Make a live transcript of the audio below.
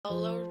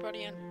Hello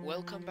everybody and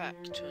welcome back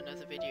to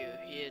another video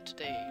here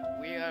today.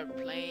 We are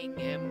playing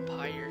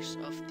Empires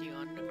of the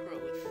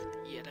Undergrowth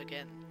yet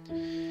again.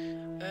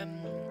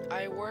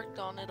 I worked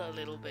on it a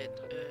little bit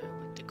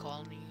with the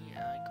colony.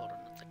 I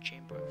got another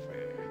chamber of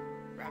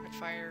rapid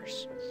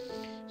fires.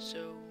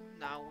 So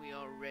now we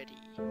are ready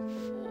for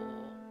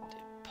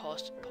the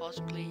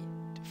possibly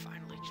the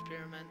final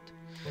experiment.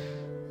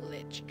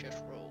 Let's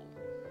just roll.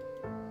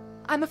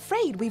 I'm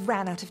afraid we've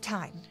ran out of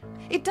time.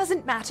 It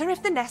doesn't matter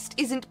if the nest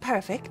isn't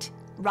perfect.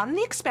 Run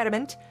the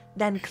experiment,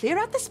 then clear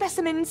out the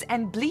specimens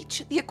and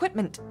bleach the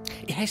equipment.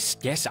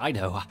 Yes, I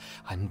know.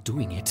 I'm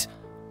doing it.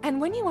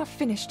 And when you are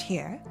finished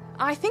here,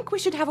 I think we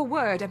should have a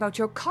word about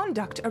your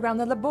conduct around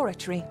the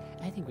laboratory.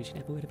 I think we should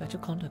have a word about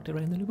your conduct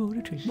around the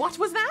laboratory. What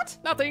was that?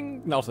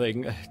 Nothing.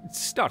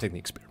 Starting the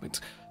experiment.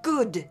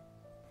 Good.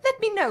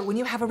 Let me know when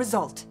you have a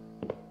result.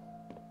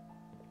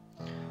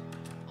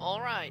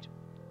 Alright.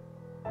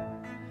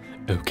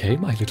 Okay,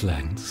 my little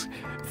ants.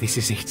 This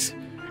is it.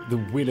 The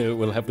winner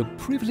will have the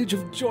privilege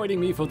of joining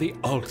me for the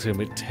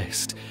ultimate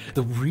test,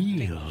 the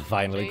real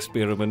final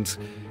experiment.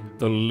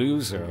 The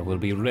loser will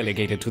be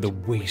relegated to the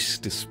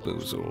waste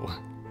disposal.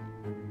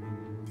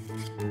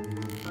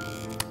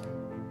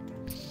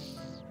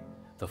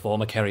 The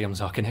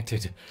formicariums are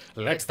connected.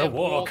 Let the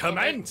war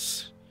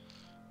commence!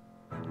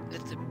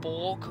 Let the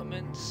ball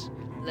commence.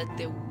 Let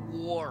the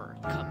war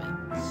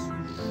commence.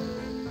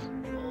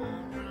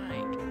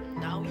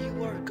 Now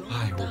you are going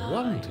to die. I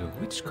wonder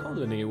which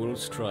colony will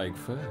strike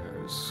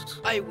first.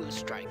 I will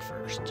strike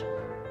first.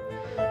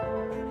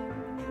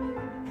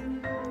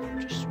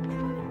 Just speed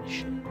on the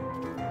mission.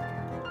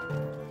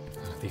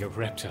 The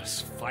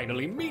Raptors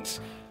finally meet.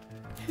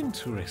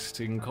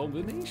 Interesting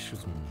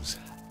combinations.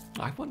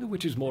 I wonder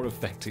which is more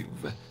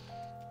effective.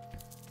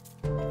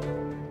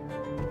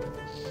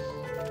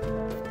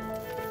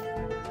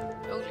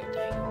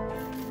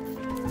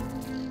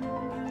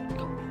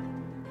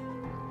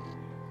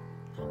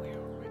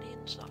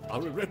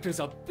 Our Raptors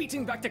are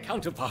beating back the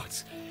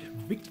counterparts.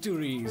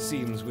 Victory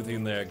seems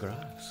within their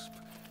grasp.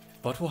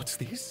 But what's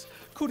this?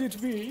 Could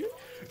it be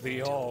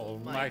the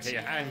almighty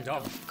hand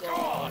of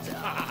God?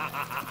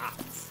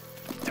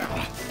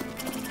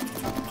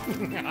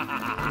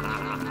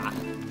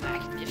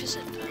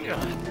 Magnificent.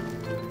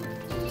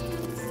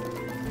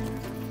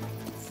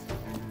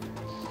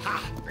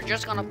 We're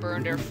just gonna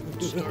burn their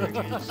food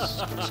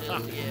storages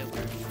until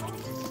we're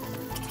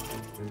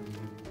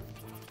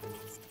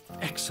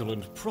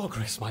Excellent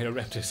progress, my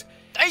Raptors.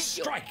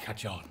 Strike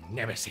at your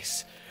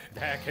nemesis.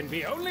 There can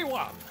be only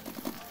one.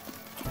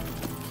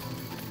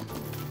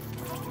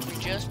 We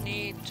just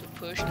need to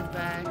push them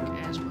back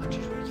as much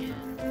as we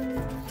can.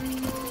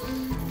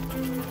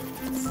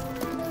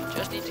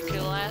 Just need to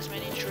kill as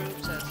many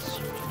troops as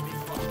humanly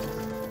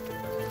possible.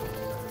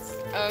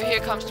 Oh,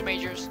 here comes the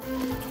majors.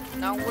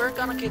 Now we're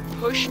gonna get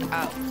pushed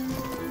out,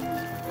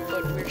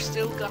 but we're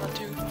still gonna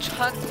do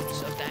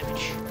tons of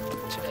damage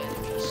to the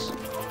enemies.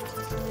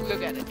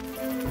 Look at it.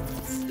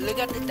 Look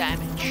at the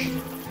damage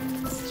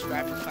these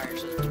rapid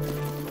fires are doing.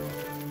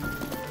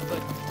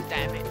 But the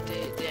damage,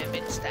 the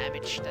immense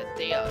damage that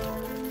they are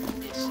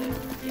doing is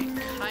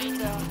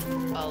kinda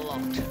a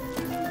lot,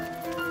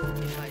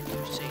 if I do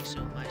say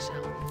so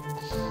myself.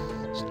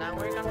 So now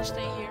we're gonna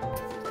stay here.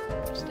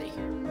 Stay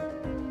here.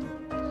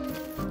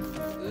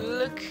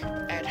 Look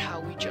at how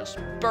we just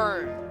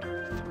burned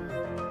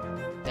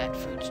through that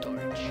food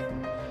storage.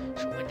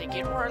 So when they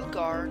get Royal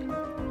Guard,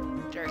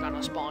 they're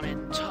gonna spawn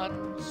in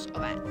tons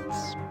of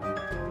ants.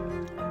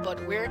 But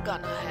we're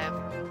gonna have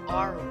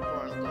our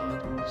Royal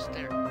Guards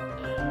there.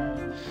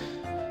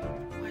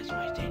 Where's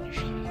my Danish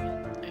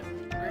here?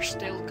 We're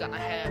still gonna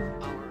have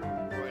our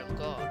Royal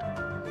Guard.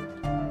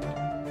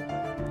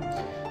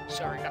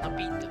 So we're gonna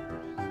beat them.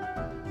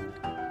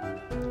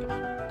 Come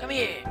on, come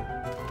here!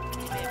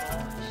 Come here,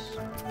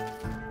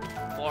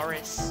 boys.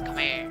 Boris, come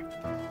here.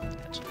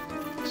 That's what it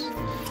is.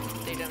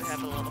 They don't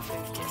have a lot of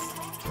food yet.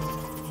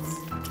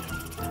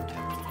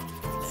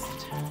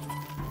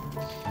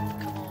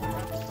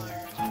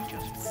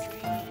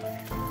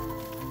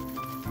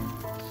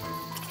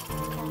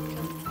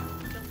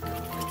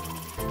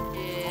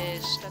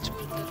 That's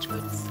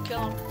good.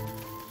 Kill them.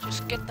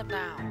 Just get them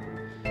now.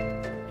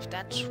 If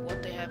that's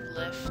what they have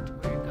left,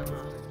 we're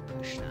gonna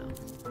push now.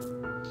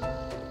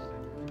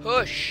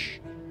 Push!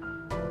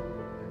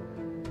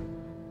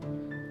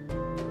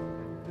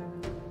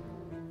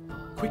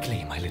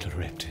 Quickly, my little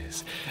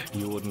Raptors.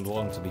 You wouldn't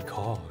want to be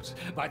caught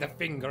by the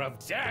finger of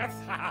death.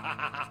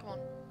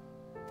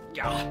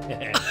 Come on.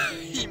 Yeah.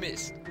 He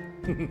missed.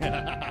 Go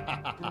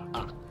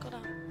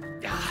down.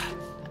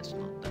 That's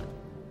not that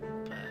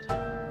bad.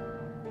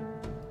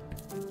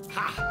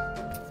 Ha!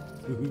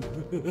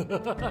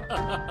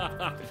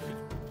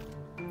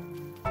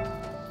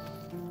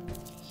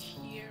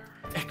 Here.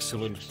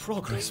 Excellent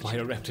progress, my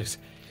Raptors.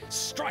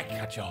 Strike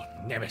at your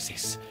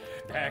nemesis.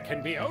 There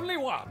can be only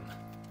one.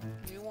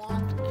 We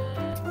want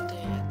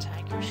the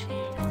attackers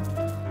here.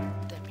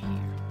 Them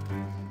here.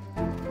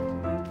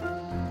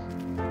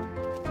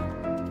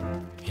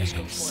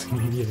 Yes.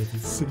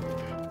 Yes.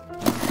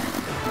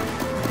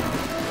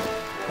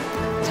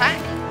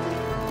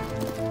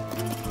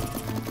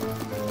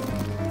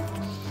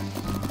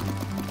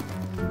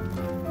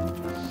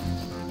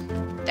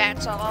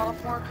 That's a lot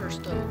of workers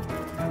though.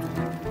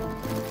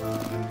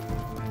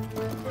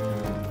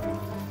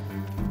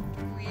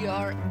 We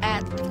are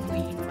at the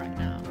queen right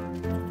now.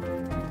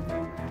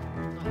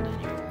 Not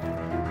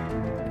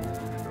anymore.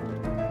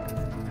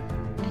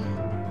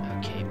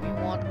 Okay, we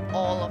want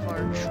all of our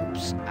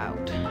troops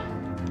out.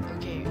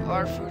 Okay,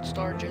 our food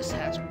storages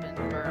has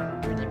been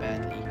burned pretty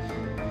badly.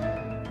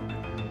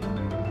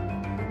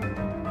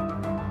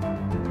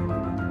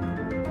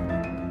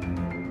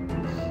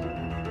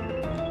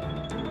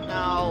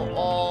 Now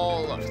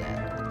all of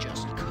that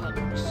just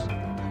comes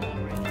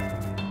pouring.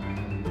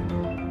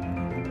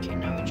 Okay,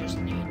 now we just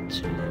need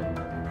to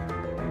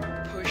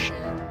push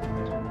in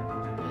with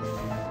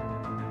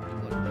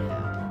what we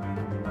have.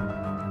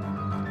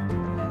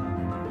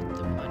 With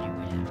the money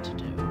we have to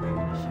do, the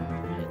food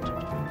we have to do.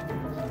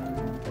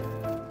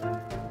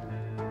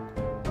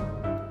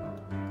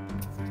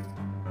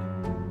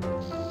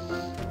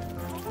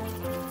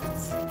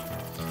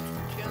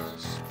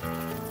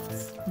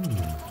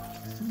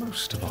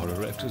 Most of our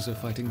erectors are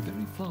fighting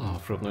very far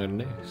from their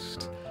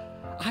nest.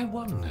 I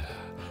wonder,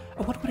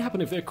 what would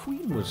happen if their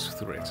queen was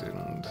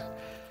threatened?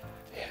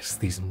 Yes,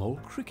 these mole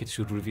crickets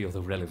should reveal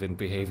the relevant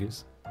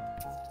behaviors.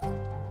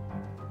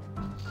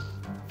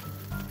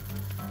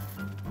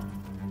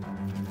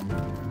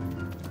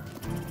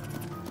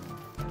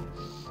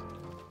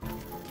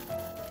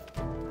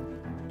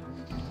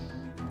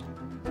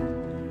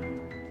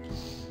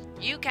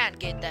 You can't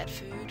get that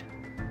food.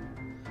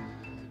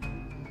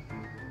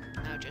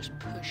 Now just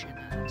push it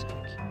and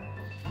attack.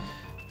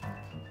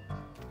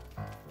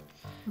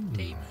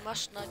 They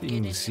must not get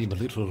in. Things seem a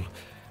little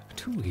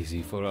too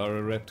easy for our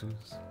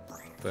erectors.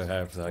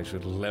 Perhaps I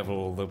should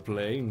level the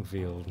playing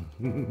field.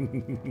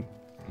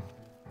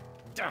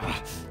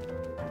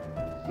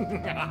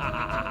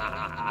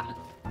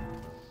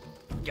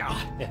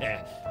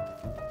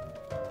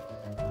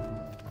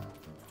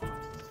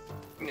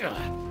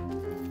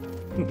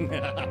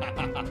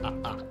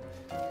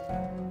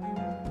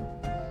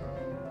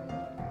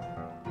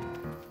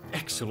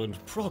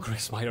 Excellent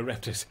progress, my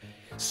erectors.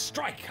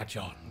 Strike at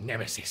your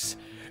nemesis.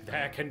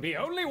 There can be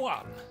only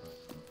one.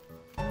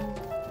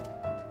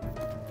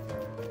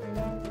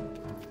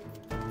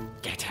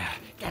 Get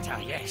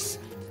her, yes.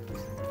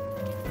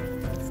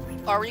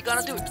 Are we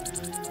gonna do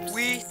it?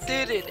 We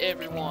did it,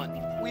 everyone.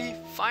 We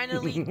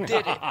finally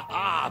did it.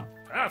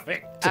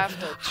 Perfect.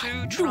 After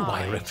 2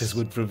 My erectors tries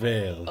would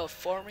prevail. of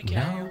formicarium.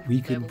 Now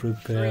we can level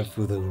prepare 3.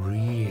 for the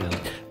real.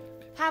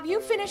 Have you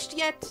finished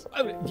yet?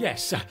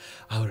 Yes,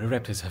 our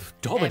erectors have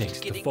After dominated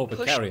the getting pushed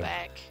formicarium.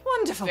 back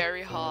Wonderful.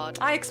 very hard.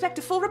 I expect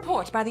a full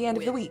report by the end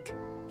of the week.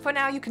 For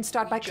now, you can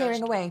start by clearing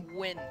just away.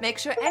 win. Make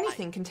sure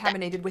anything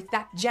contaminated with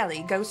that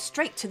jelly goes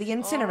straight to the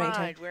incinerator.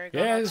 Alright, we're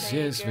gonna Yes, take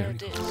yes, care very of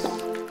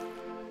this.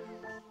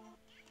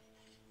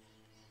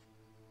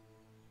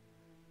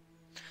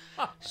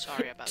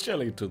 Sorry about that.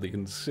 Jelly to the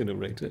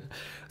incinerator.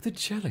 The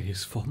jelly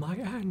is for my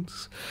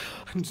ants,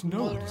 and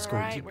no one is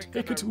going Alright, to we're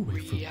take it gonna away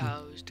from me.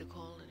 rehouse the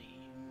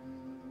colony.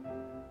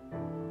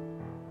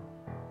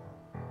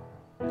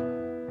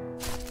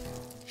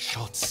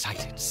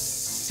 Short-sighted,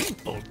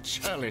 simple,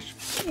 churlish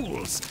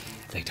fools.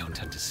 They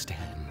don't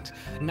understand.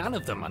 None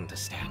of them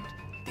understand.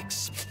 The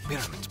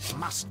experiment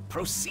must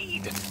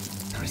proceed.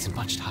 There isn't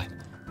much time.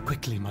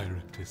 Quickly, my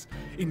erectors.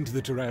 Into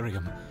the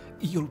terrarium.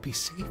 You'll be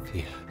safe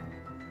here.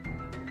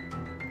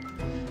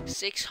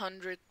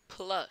 600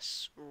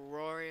 plus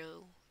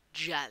royal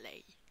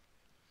jelly.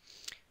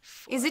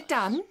 Is it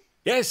done?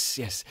 Yes,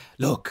 yes.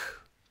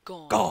 Look.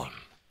 Gone. Gone.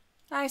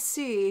 I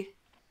see.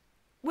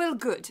 Well,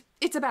 good.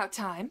 It's about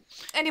time.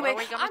 Anyway,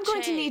 What are we gonna I'm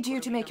going to take? need you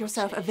What to are we make gonna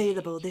yourself take?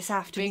 available this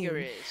afternoon.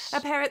 Vigorous.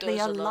 Apparently,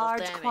 Does a a lot of large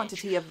damage.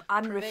 quantity of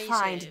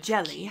unrefined Pervasive.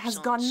 jelly has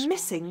Keeps gone on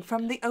missing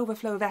from the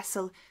overflow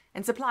vessel,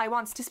 and Supply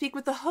wants to speak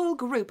with the whole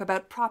group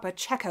about proper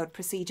checkout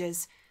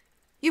procedures.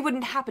 You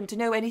wouldn't happen to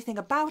know anything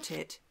about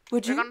it,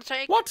 would We're you? gonna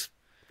take. What?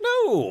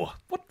 No!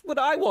 What would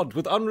I want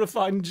with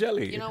unrefined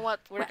jelly? You know what?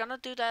 We're gonna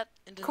do that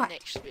in the Quiet.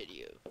 next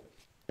video.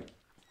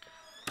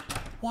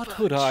 What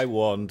would I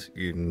want,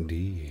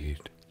 indeed?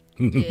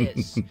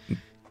 Yes.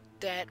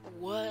 That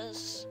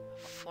was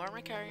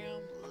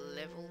formicarium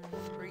level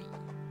 3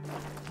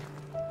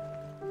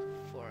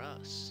 for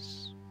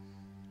us.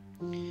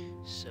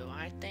 So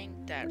I think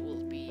that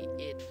will be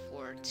it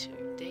for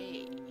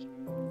today.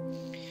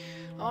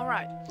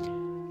 Alright.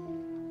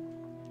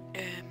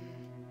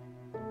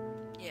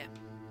 Yeah.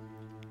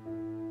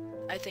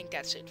 I think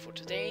that's it for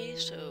today.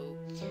 So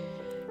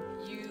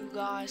you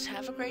guys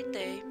have a great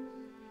day.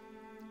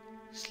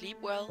 Sleep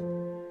well.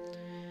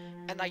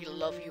 And I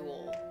love you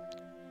all.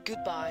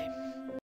 Goodbye.